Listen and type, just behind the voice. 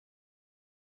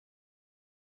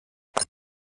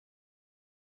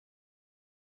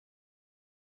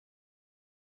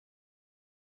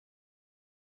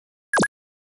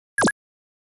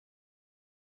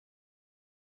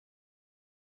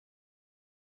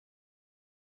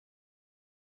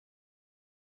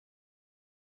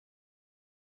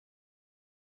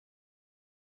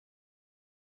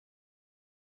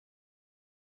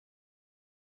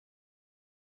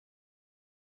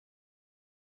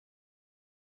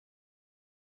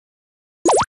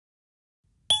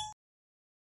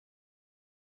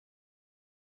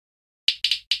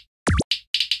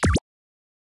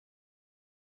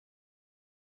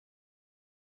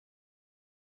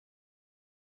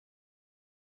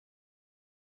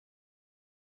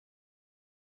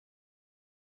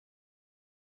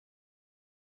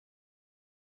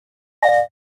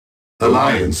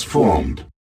Alliance formed.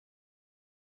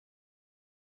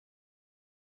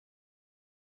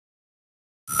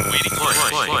 Waiting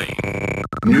flight.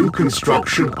 New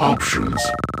construction options.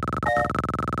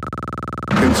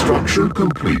 Construction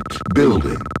complete.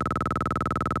 Building.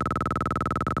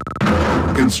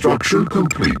 Construction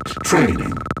complete.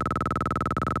 Training.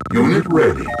 Unit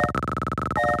ready.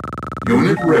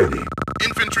 Unit ready.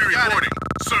 Infantry reporting.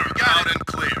 Sir, got it. And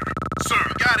clear. Sir,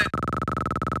 got it.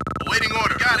 Awaiting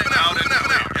order. Got it. Out and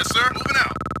clear. Yes, sir. Moving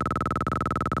out.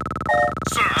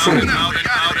 Sir, Training. out and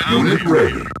out and Unit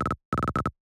ready.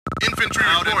 Infantry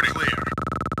reporting. Clear.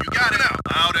 You got it.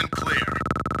 Out and clear.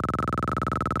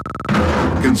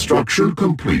 Construction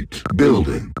complete.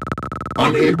 Building.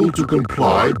 Unable to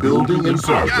comply. Building in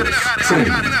progress.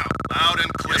 Training. Out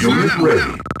and clear. Unit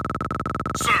ready.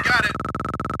 Sir, got it.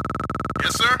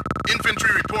 Yes, sir.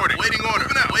 Infantry reporting. Waiting order.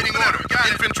 Waiting order. Got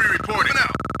it. Infantry reporting.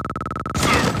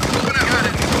 Sir, moving out. Got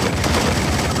it.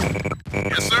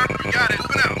 Yes, sir. You got it.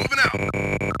 Moving out. Moving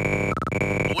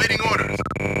out. Awaiting orders.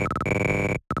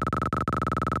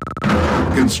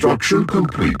 Construction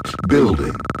complete.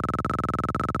 Building.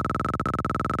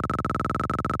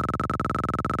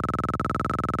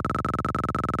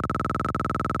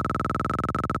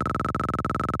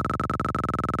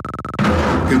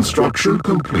 Construction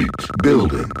complete.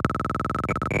 Building.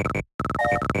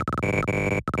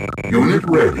 Unit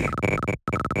ready.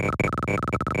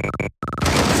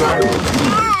 Silos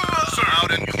needed. Sir,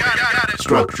 out and got it.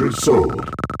 Structure sold.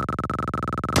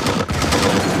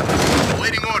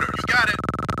 Awaiting order. You got it.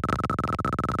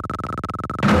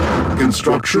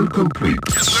 Construction complete.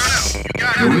 Yes, sir. You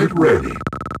got it. Unit ready.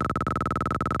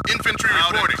 Infantry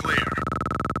reporting. Clear.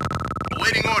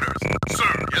 Awaiting orders.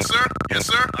 Sir. Yes, sir. Yes,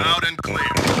 sir. Out and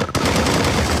clear.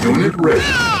 Unit ready.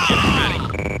 Unit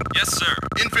ready. Yes, sir.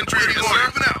 Infantry reporting.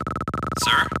 Moving out.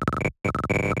 Sir.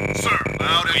 Sir.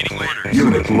 Out and Waiting clear. orders.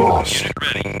 Unit lost. Unit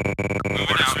ready.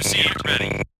 Moving out. Received.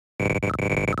 Ready.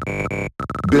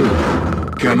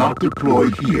 Building. Cannot deploy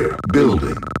here.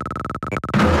 Building.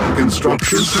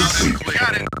 Construction complete.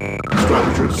 Got it.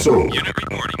 Structure sold. Unit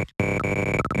reporting.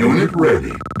 Unit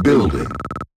ready. Building.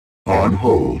 On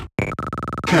hold.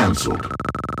 Cancelled.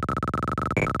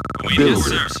 Awaiting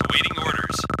Building. orders. Awaiting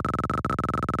orders.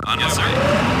 On my way.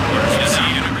 Orders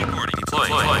received. Unit reporting.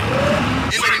 Deploy.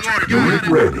 Infantry order. Unit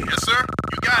ready. Yes, sir.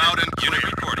 You got it. Out and Unit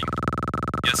clear. reporting.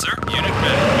 Yes, sir. Unit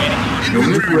ready. Waiting orders.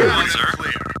 Unit Infantry ready. out and Sir.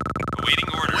 clear. Awaiting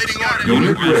orders. Waiting orders.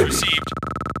 Unit orders ready. received.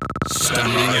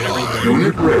 Standing Unit reporting.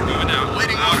 Unit ready. Moving out.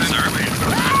 Waiting Out, orders. sir.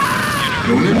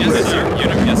 Unit Yes, ready. sir.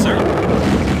 Unit. Yes, sir.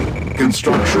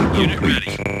 Construction Unit complete.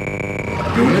 ready.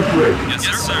 Unit ready. Yes,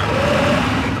 sir.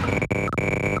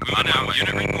 Moving out.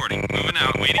 Unit reporting. Moving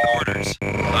out. Waiting orders.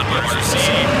 On orders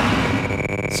received.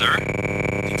 Sir.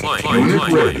 Deploy. Unit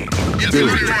ready. Infantry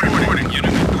Building. reporting.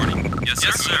 Unit reporting. Yes,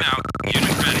 sir. Moving out.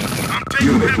 Unit ready. I'm taking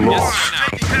Unit heavy lost. fire.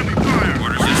 Taking heavy fire.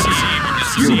 Orders received.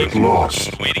 Orders Unit received.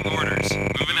 lost. Waiting orders.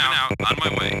 Moving out. On my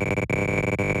way.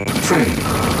 Training.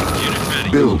 Unit ready.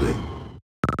 Building.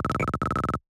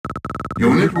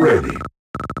 Unit ready.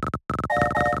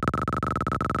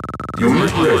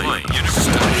 Unit ready.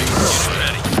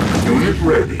 Unit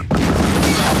ready.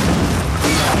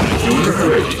 Unit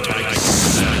ready.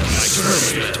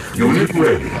 Unit ready. Unit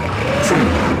ready.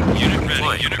 Training. Unit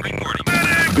ready. Unit reporting.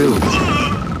 Building.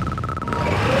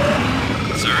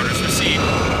 Sir. Orders received.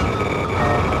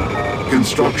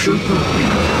 Construction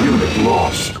complete. Unit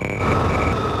lost.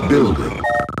 Building.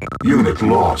 Unit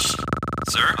lost.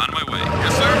 Sir. On my way.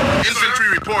 Yes, sir. Infantry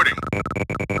reporting.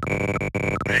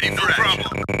 Ready for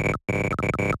action.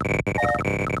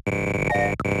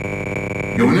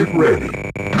 Unit ready.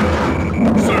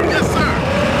 Sir. Yes, sir.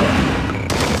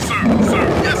 Sir. Sir.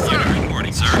 Yes, sir. Unit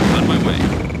reporting. Sir. On my way.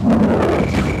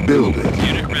 Building.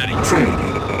 Unit ready. Training.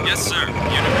 Yes, sir.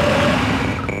 Unit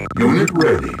reporting. Unit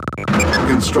ready.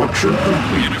 Construction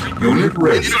complete. Unit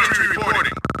ready. Infantry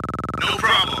reporting. No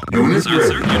problem. Unit Sir,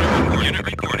 sir. ready. Unit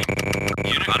reporting.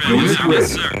 Unit ready. Unit Yes, ready.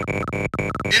 sir.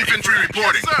 Infantry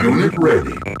reporting. Unit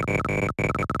ready.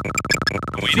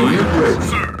 Waiting Unit orders. ready.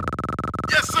 Sir.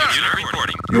 Yes, sir. Unit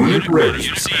reporting. Unit ready.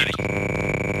 Unit ready.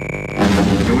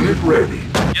 Unit ready.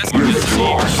 Yes, Unit orders received.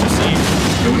 lost. Orders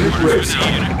received. Unit Orders ready. received.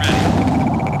 Unit ready.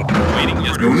 Waiting.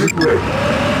 Yes, Unit ready.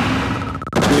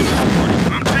 Unit reporting.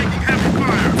 I'm taking heavy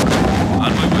fire.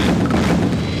 On my way.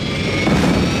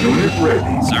 Unit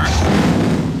ready. Sir.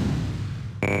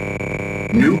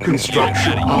 New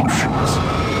construction options.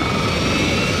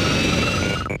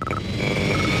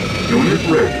 Unit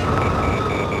ready.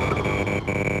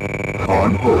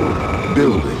 On hold.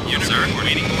 Building. Unit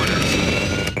waiting orders.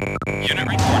 Unit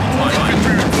reporting.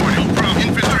 Infantry reporting. No problem.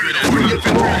 Infantry reporting.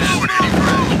 Infantry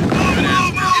reporting.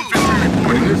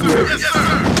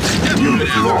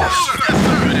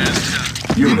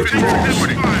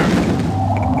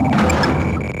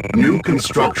 New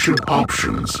construction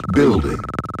options. Building.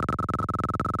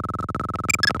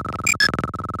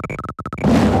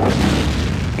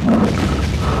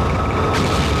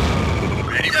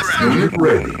 Ready for action. Unit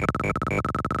ready.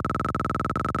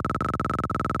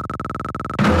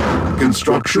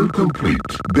 Construction complete.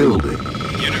 Building.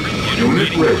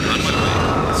 Unit ready.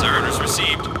 Sir, orders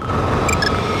received.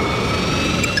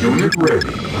 Unit ready.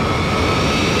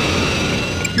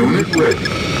 Unit ready.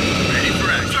 Ready for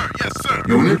action. Sir, yes, sir.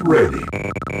 Unit ready.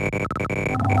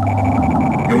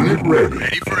 Unit ready.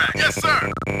 Ready for action. Yes,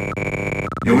 sir.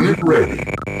 Unit ready.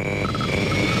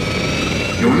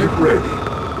 Unit ready.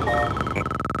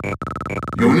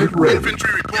 Unit ready.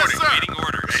 Infantry reporting. Yes, sir. Waiting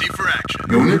orders. Ready for action.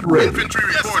 Unit ready. Infantry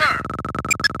reporting. Yes, sir.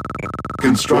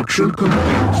 Construction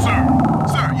complete. Sir.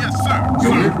 Sir, yes, sir.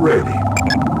 Unit ready.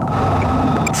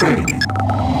 Training.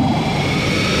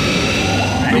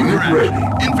 Unit ready.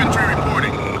 Infantry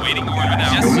reporting. Waiting order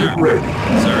now. Yes, Unit sir. ready.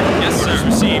 Sir, yes, sir. Orders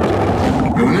received.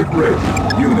 Unit ready.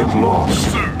 Unit lost.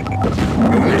 Sir.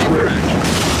 Unit ready.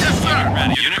 Yes, sir.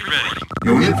 Ready. Unit ready.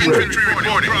 Unit ready. Infantry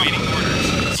reporting. Waiting orders.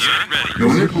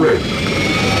 Unit ready. Unit ready.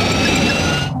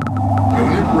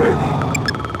 Unit ready.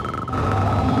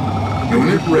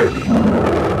 Unit ready.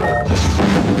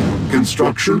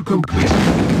 Construction complete.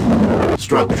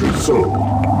 Structure sold.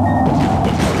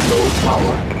 Low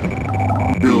power.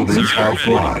 Buildings Sir,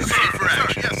 offline. Ready for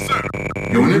action. Yes, sir.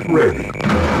 Unit ready.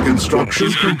 Construction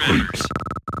complete.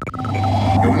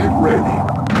 Unit ready.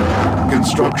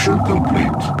 Construction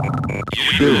complete.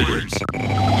 Building.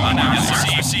 On now. Yes,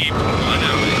 sir. Received. On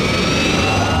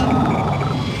now.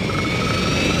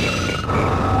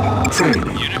 Training.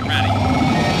 Unit ready.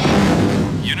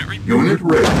 Unit ready. Unit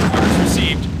ready. Orders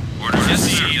received. Orders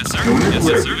received. Yes, sir. Unit Yes,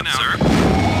 ready. sir. Now, sir.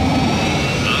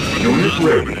 Unit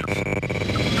ready.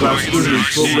 Cluster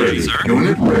missile ready. Sir.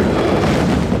 Unit ready.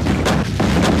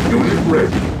 Unit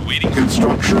ready. Waiting.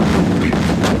 Construction complete.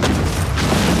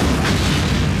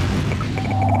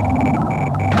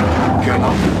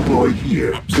 Cannot deploy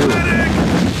here. Building.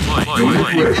 Unit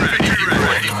ready.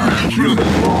 Unit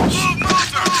lost.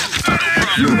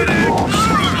 Unit lost.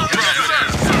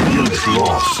 Unit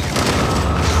lost.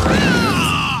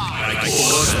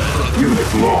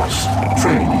 Unit lost.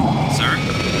 Training. Sir.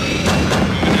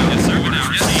 Yes, sir. Now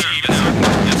received.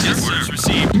 Yes, sir. Orders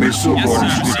received. Missile Yes,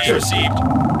 launch sir. detected. Received.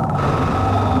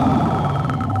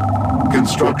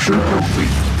 Construction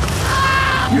complete.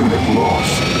 Unit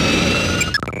lost.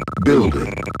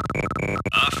 Building.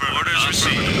 Orders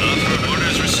received.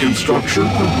 Orders received. Construction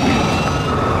complete.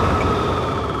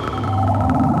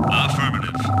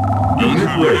 Affirmative. Unit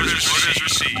ready. Orders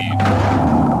received.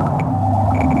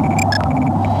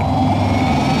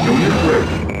 Unit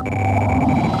ready.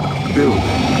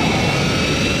 Building.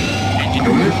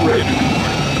 Unit ready.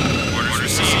 Orders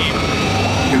received.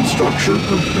 Construction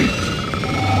complete.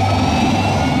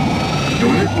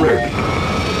 Unit ready.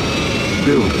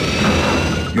 Building.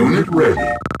 Unit ready.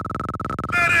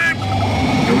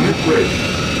 Unit ready.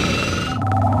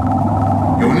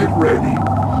 Unit ready.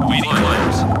 Waiting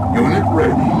orders. Unit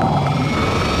ready.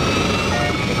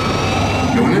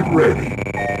 Unit ready.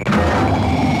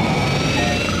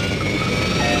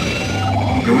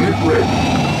 Unit ready.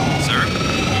 Sir.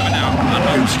 Moving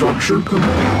out. Construction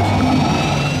complete.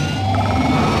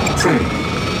 Training.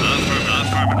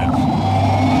 Affirmative.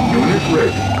 Unit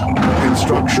ready.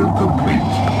 Construction complete.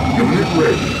 Unit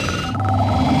ready.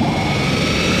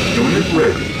 Unit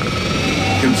ready.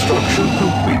 Construction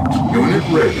complete. Unit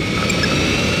ready.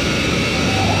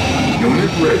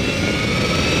 Unit ready.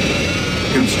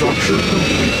 Construction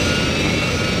complete.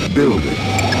 Building.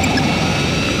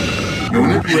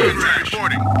 Unit ready.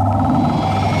 Reporting.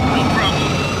 No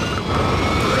problem.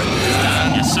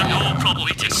 Yes, sir. No problem.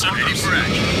 Yes, sir. Ready for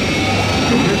action.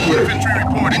 Unit ready. Infantry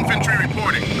report. Infantry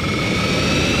reporting.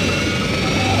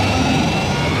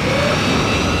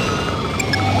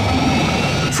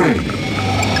 Training.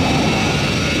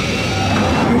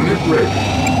 Unit ready.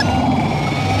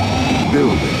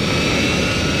 Building.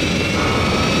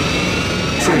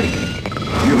 Training.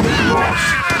 Unit lost.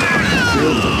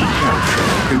 Building captured.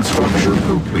 Construction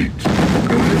complete.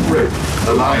 Unit ready.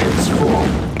 Alliance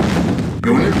formed.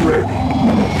 Unit ready.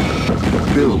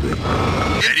 Building.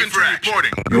 Infantry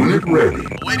reporting. Unit ready.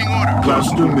 Awaiting order.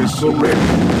 Cluster missile ready.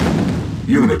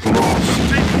 Unit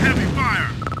lost. Taking heavy fire.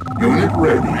 Unit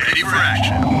ready. Ready for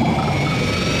action.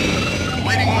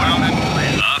 Waiting order.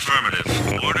 Affirmative.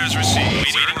 Orders received.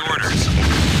 Waiting orders.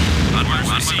 Orders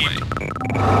received.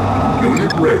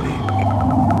 Unit ready.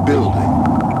 Building.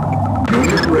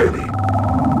 Unit ready.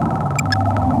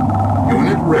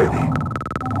 Unit ready.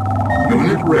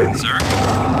 Unit ready. Sir.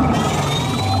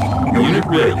 Unit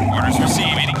ready. Orders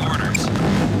received. Waiting orders.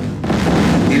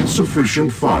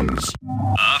 insufficient funds.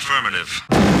 Affirmative.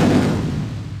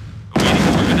 Awaiting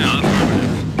order now.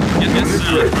 Affirmative. Yes, Unit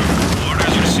sir. ready.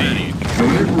 Orders received.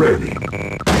 Unit ready.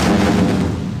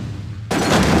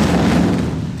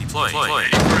 Deploying.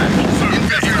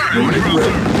 Unit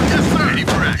ready. Yes, sir.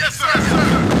 Yes, sir.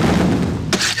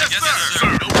 Yes,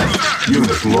 sir.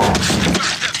 Unit lost.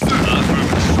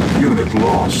 Unit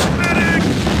lost.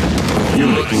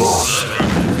 Unit lost.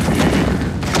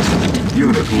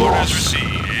 Unit Orders lost. received.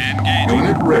 Engage.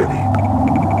 Unit ready.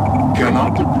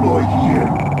 Cannot deploy here.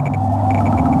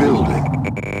 Building.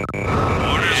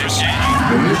 Orders received.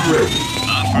 Unit ready.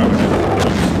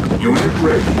 Affirmative. Unit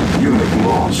ready. Unit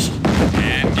lost.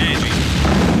 Engaging.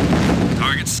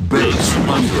 Targets. Base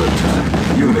under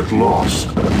attack. Unit lost.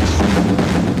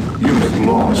 Unit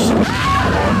lost.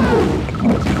 On hold.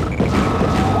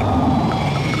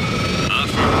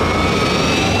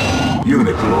 Affirmative.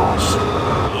 Unit lost.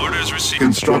 Orders received.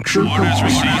 Construction Orders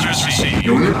complete. received.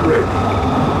 Unit ready.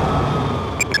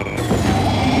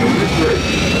 Unit ready.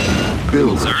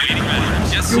 Building. Sir, meeting ready.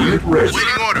 Yes, sir. Unit ready.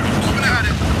 Waiting order. Moving at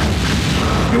it.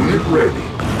 Unit ready.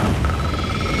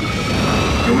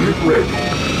 Unit ready.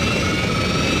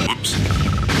 Whoops.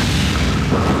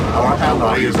 Our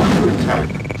ally is under attack.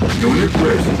 Unit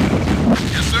ready.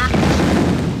 Yes, sir.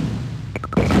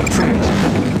 Training.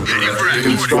 Getting ready.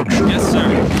 Construction. Yes, sir.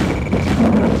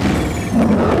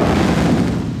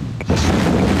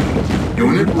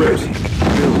 Unit ready.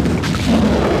 Building.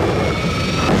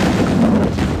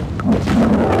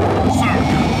 Sir.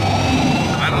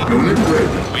 I'm on. Unit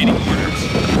ready. Waiting orders.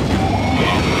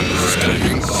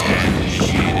 Standing by.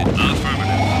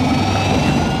 Affirmative.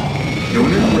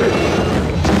 Unit ready.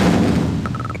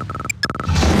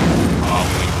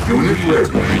 Unit ready.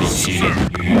 Proceeding.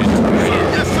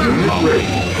 Yes, sir. Unit ready.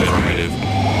 Affirmative.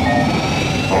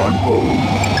 On hold.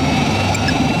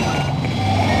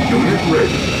 Unit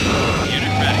ready.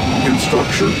 Unit ready.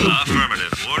 Construction complete.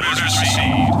 Affirmative. Orders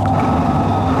received.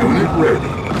 Unit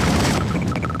ready.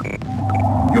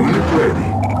 Unit ready.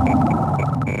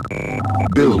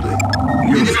 Building.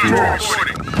 Unit lost.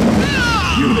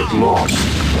 Unit lost.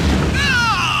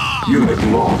 Unit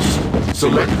lost.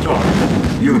 Select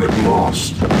target. Unit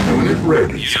lost. Unit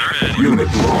ready. Unit ready. Unit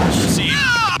lost. Received.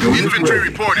 Unit Infantry ready.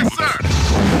 reporting, sir.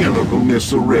 Chemical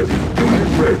missile ready.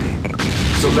 Unit ready.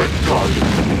 Select target.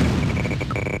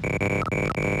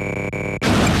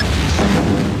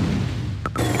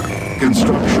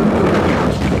 Construction complete.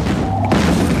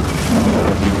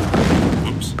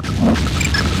 Oops.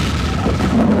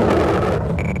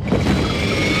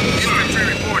 Infantry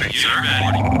reporting, Unit sir.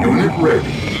 ready. Unit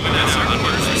ready. Moving out, sir.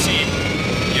 Orders received.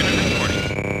 Unit reporting.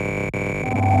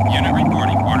 Unit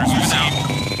reporting. Orders received.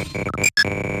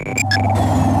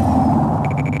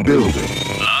 Building.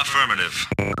 Affirmative.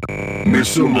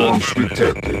 Missile launch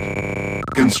detected.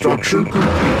 Construction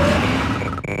complete.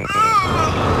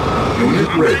 Unit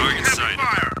ready. Target sighted.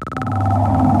 Fire.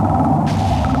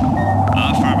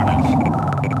 Affirmative.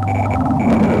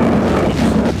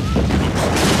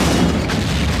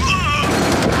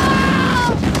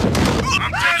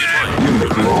 I'm taking it.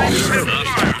 Unit lost.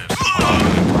 Affirmative.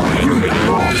 Unit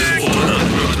lost.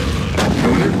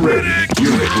 Unit ready.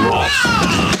 Unit lost.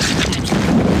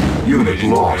 Unit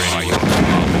lost.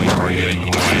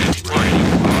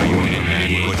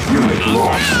 Unit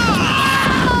lost.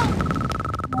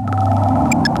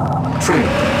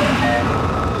 Training.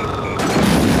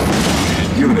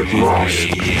 Unit lost.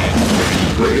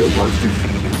 Player was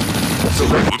defeated.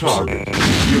 Select target.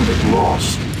 Unit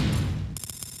lost.